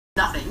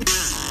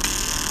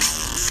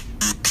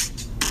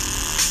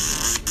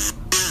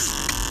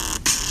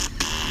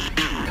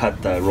cut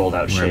the rolled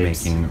out We're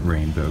shapes. making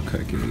rainbow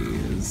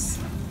cookies,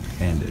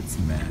 and it's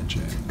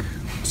magic.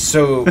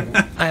 So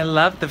I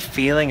love the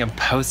feeling of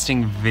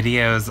posting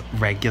videos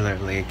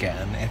regularly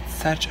again. It's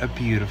such a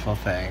beautiful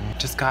thing.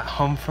 Just got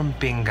home from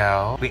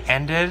bingo. We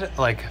ended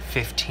like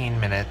 15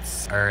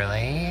 minutes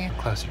early,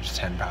 closer to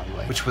 10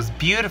 probably, which was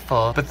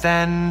beautiful, but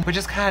then we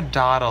just kind of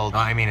dawdled.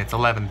 I mean, it's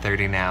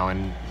 11:30 now,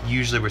 and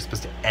usually we're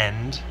supposed to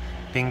end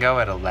bingo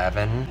at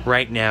 11.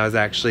 Right now is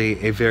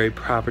actually a very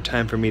proper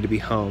time for me to be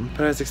home,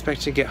 but I was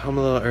expecting to get home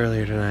a little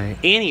earlier tonight.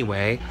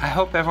 Anyway, I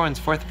hope everyone's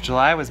 4th of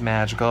July was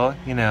magical,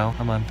 you know,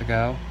 a month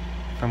ago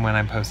from when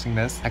I'm posting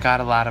this. I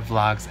got a lot of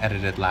vlogs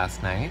edited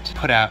last night.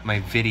 Put out my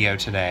video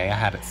today. I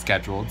had it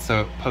scheduled,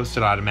 so it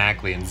posted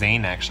automatically, and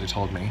Zane actually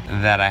told me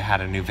that I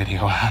had a new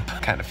video up.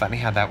 Kind of funny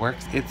how that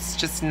works. It's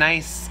just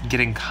nice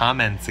getting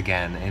comments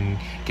again and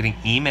getting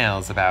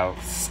emails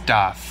about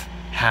stuff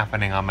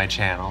happening on my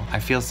channel. I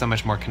feel so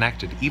much more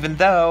connected, even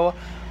though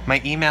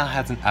my email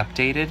hasn't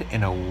updated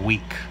in a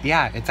week.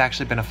 Yeah, it's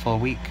actually been a full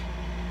week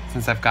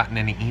since I've gotten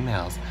any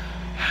emails.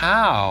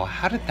 How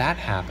did that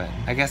happen?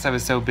 I guess I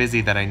was so busy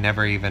that I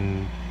never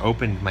even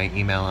opened my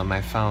email on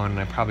my phone.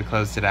 I probably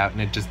closed it out and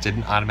it just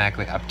didn't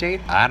automatically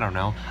update. I don't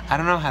know. I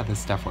don't know how this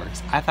stuff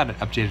works. I thought it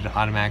updated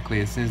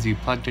automatically as soon as you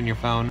plugged in your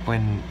phone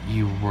when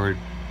you were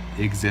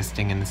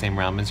existing in the same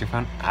realm as your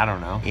phone. I don't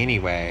know.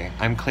 Anyway,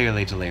 I'm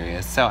clearly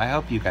delirious, so I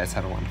hope you guys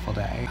had a wonderful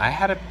day. I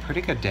had a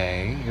pretty good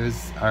day. It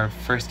was our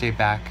first day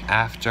back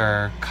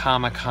after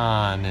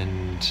Comic-Con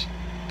and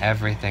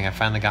everything. I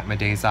finally got my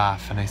days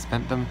off and I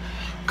spent them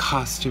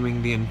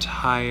costuming the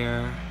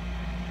entire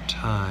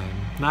time.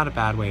 Not a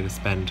bad way to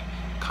spend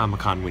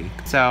Comic-Con week.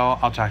 So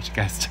I'll talk to you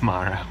guys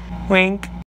tomorrow. Wink.